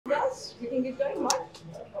We can get going, Mike.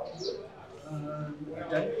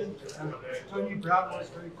 David, Tony Brown was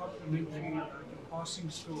very complimentary about your passing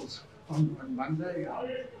skills on Monday.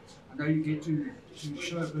 I know you get to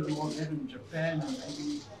show a bit more of that in Japan and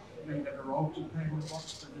maybe even get a role to play in the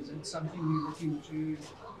box, but is it something you're looking to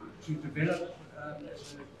develop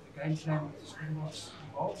as the game plan with the Springboks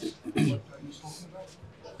evolves? What Tony's talking about?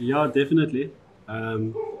 Yeah, definitely.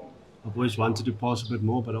 I've always wanted to pass a bit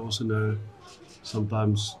more, but I also know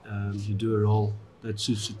sometimes you do a role that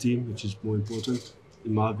suits the team, which is more important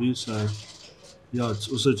in my view. So yeah, it's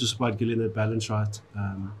also just about getting that balance right,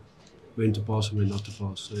 when to pass and when not to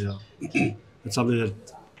pass. So yeah, it's something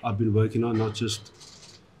that I've been working on, not just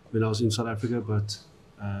when I was in South Africa, but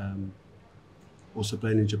also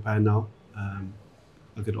playing in Japan now.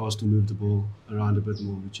 I get asked to move the ball around a bit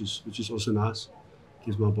more, which is also nice.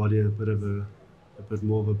 Gives my body a bit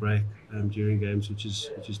more of a break during games, which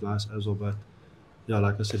is nice as well. But yeah,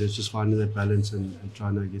 like I said, it's just finding that balance and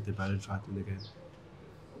trying to get the balance right in the game.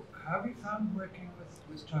 How have you found working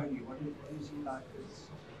with Tony? What is he like as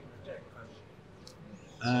attack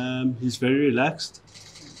coach? He's very relaxed,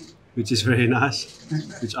 which is very nice,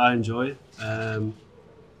 which I enjoy. And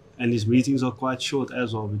his meetings are quite short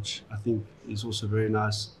as well, which I think is also very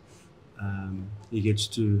nice. He gets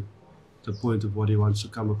to the point of what he wants to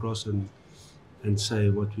come across and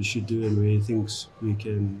say what we should do and where he thinks we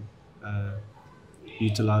can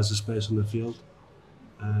utilize the space on the field.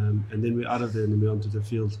 And then we're out of there and then we're onto the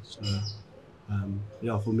field. So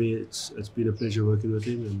yeah, for me it's been a pleasure working with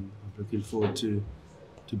him, and I'm looking forward to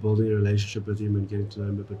building a relationship with him and getting to know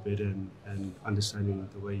him a bit better and understanding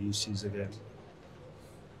the way he sees the game.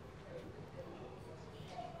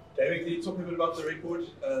 David, can you talk a bit about the record?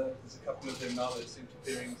 There's a couple of them now that seem to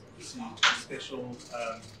be pairing special,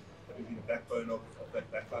 having been the backbone of that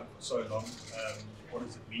backline for so long. What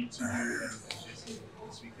does it mean to you and Jesse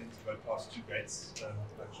this weekend to go past two greats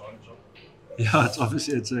like Jean and John? Yeah,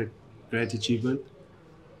 it's a great achievement.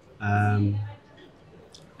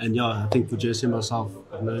 And yeah, I think for Jesse and myself,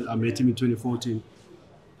 I met him in 2014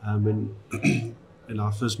 when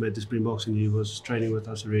I first met the Springboks, and he was training with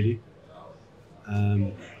us already.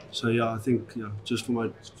 So yeah, I think just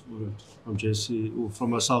from Jesse, or from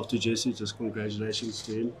myself to Jesse, just congratulations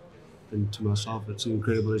to him, and to myself, it's an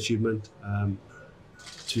incredible achievement.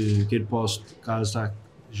 To get past guys like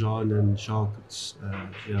Jean and Jacques, it's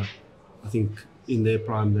I think in their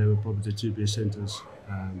prime they were probably the two best centres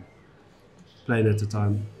playing at the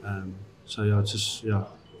time. So yeah, it's just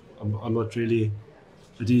I'm not really.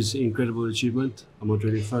 It is an incredible achievement. I'm not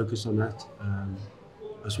really focused on that. I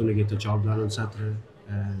just want to get the job done on Saturday,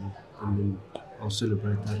 and then I'll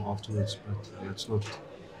celebrate that afterwards. But it's not,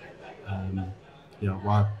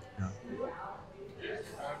 why? Yeah.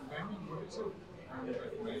 Damian, what is it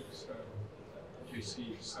that makes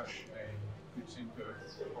Jesse such a good centre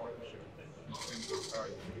partnership in terms of how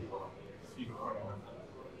you feel one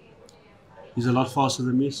another? He's a lot faster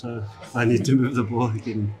than me, so if I need to move the ball, he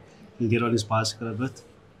can get on his bicycle a bit.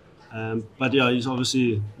 But yeah,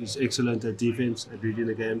 he's excellent at defense, at reading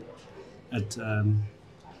the game, at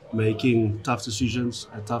making tough decisions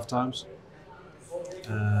at tough times.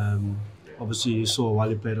 Obviously, you saw while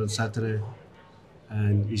he played on Saturday,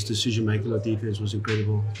 and his decision making on defense was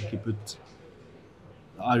incredible. He put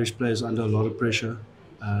the Irish players under a lot of pressure,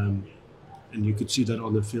 and you could see that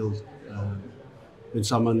on the field. When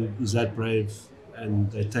someone is that brave and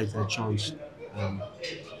they take that chance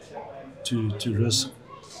to risk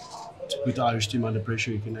to put the Irish team under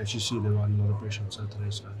pressure, you can actually see they're under a lot of pressure on Saturday.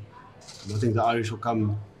 So I think the Irish will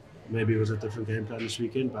come maybe with a different game plan this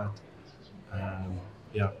weekend, but I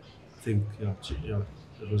think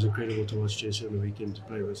it was incredible to watch Jesse on the weekend to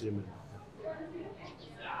play with him.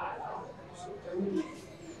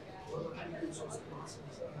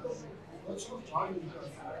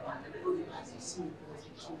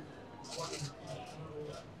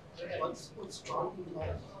 What's driving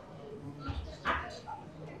like?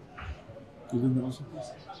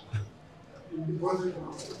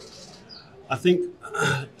 I think,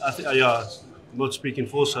 I'm not speaking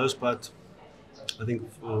for us, but I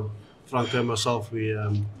think for Franco and myself, we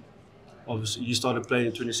obviously you started playing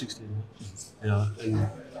in 2016. Yeah, and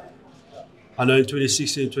I know in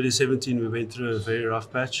 2016 and 2017 we went through a very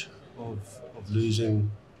rough patch of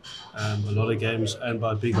losing a lot of games and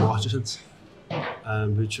by big margins,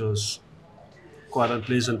 which was quite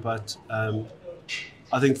unpleasant. But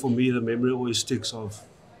I think for me the memory always sticks of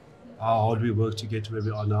how hard we worked to get to where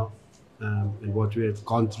we are now, and what we have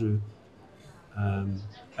gone through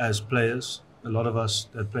as players. A lot of us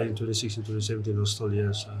that played in 2016, 2017 are still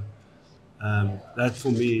here. So that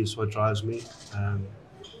for me is what drives me.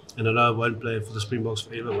 And I know I won't play for the Springboks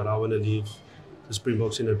forever, but I want to leave the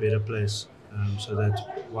Springboks in a better place, so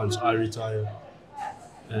that once I retire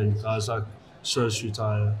and guys like Sos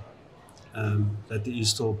retire, that there is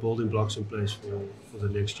still building blocks in place for the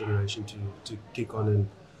next generation to kick on and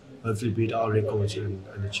hopefully beat our records and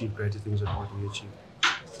achieve greater things than what we achieved.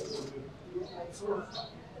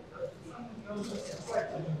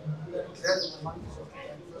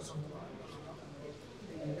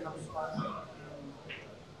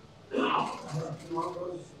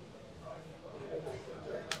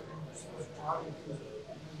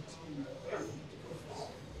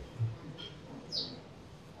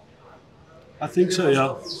 I think so,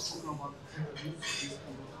 yeah.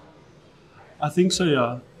 I think so,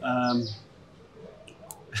 yeah.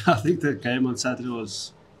 I think the game on Saturday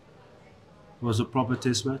was a proper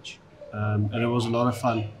test match, and it was a lot of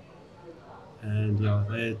fun. And yeah,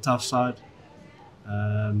 they're a tough side.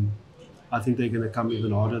 I think they're going to come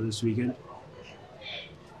even harder this weekend.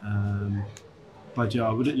 But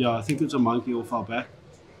yeah, I think it's a monkey off our back.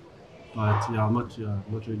 But yeah, I'm not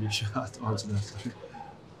really sure how to answer that.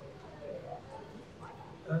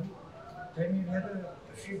 Damian, you had a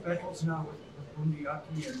few battles now with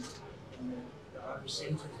Bundiaki and the other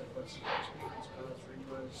centres that got some experience, Carlos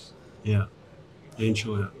Ringos. Yeah,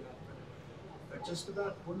 Henshaw, yeah. But just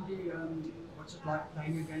about Bundi, what's it like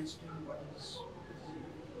playing against him? What is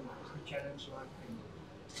the challenge like? And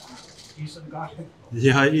decent guy.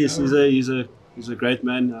 Yeah, he is. He's a great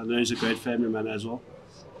man. I know he's a great family man as well.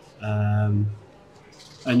 And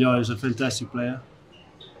yeah, he's a fantastic player.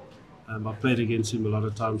 I've played against him a lot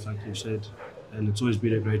of times, like you said, and it's always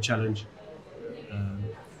been a great challenge.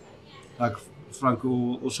 Like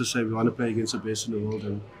Franco also said, we want to play against the best in the world,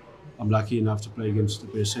 and I'm lucky enough to play against the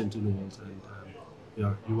best centre in the world. And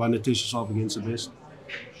yeah, you want to test yourself against the best.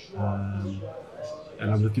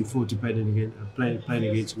 And I'm looking forward to playing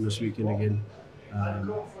against him this weekend again.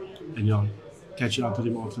 And yeah, catching up with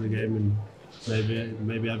him after the game and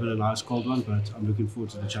maybe having a nice cold one. But I'm looking forward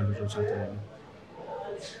to the challenge on Saturday.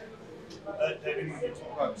 David, when you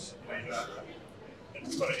talk about,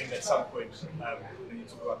 it's got to end at some point. When you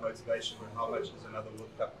talk about motivation, and how much is another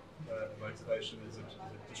World Cup motivation? Is it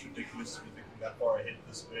just ridiculous to be thinking that far ahead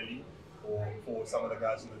this early? Or for some of the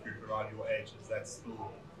guys in the group around your age, is that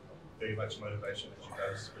still very much motivation as you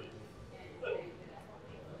guys speak?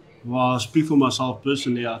 Well, I'll speak for myself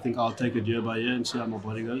personally. I think I'll take it year by year and see how my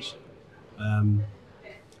body goes.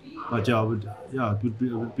 But yeah, it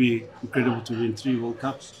would be incredible to win 3 World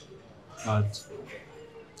Cups. But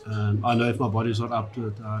I know if my body's not up to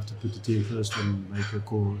it, I have to put the team first and make a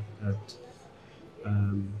call that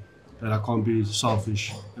I can't be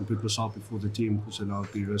selfish and put myself before the team, because then I'll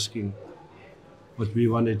be risking what we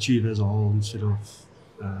want to achieve as a whole instead of,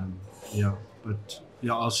 But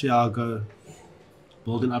yeah, I'll see how I go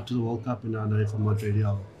building up to the World Cup, and I know if I'm not ready,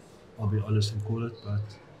 I'll be honest and call it. But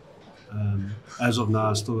as of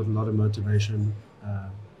now, I still got a lot of motivation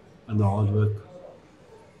and the hard work.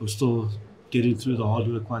 I'm still getting through the hard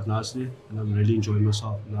work quite nicely, and I'm really enjoying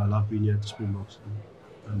myself. And I love being here at the Springboks.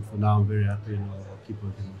 And for now, I'm very happy, and I'll keep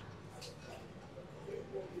working on it.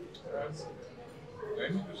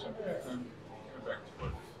 Damian, just go back to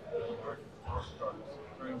what Mark started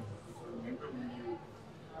training. Because I remember when you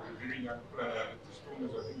were a very young player at the Stormers,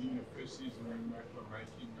 I think in your first season when you were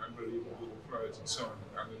making unbelievable offloads and so on,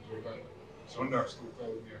 under Durban. Zondag still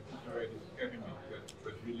told me, I think you were at his academy,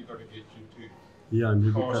 that really got to get you to and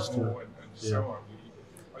cast more and so on.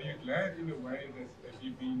 Are you glad in a way that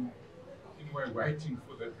you've been in a way waiting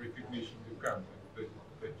for that recognition to come that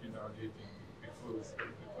you're now getting? Because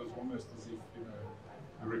it was almost as if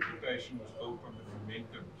the reputation was built on the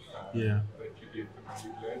momentum that you get. And are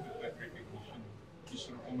you glad that recognition is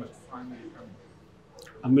sort of almost finally coming?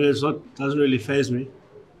 I mean, doesn't really faze me.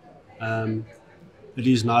 It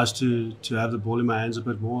is nice to have the ball in my hands a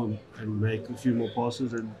bit more and make a few more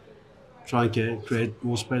passes and try and create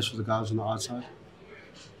more space for the guys on the outside.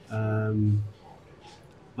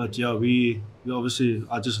 But yeah, we obviously,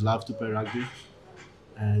 I just love to play rugby,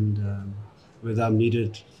 and whether I'm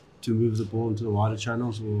needed to move the ball into the wider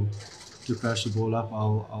channels or to crash the ball up,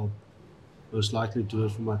 I'll most likely do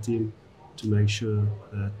it for my team to make sure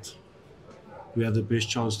that we have the best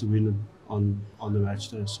chance to win on the match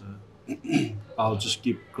day. So I'll just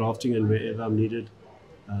keep grafting, and wherever I'm needed,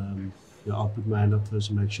 I'll put my hand up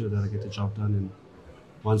first and make sure that I get the job done. And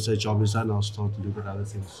once that job is done, I'll start to look at other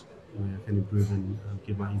things where I can improve and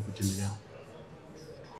give my input in the game.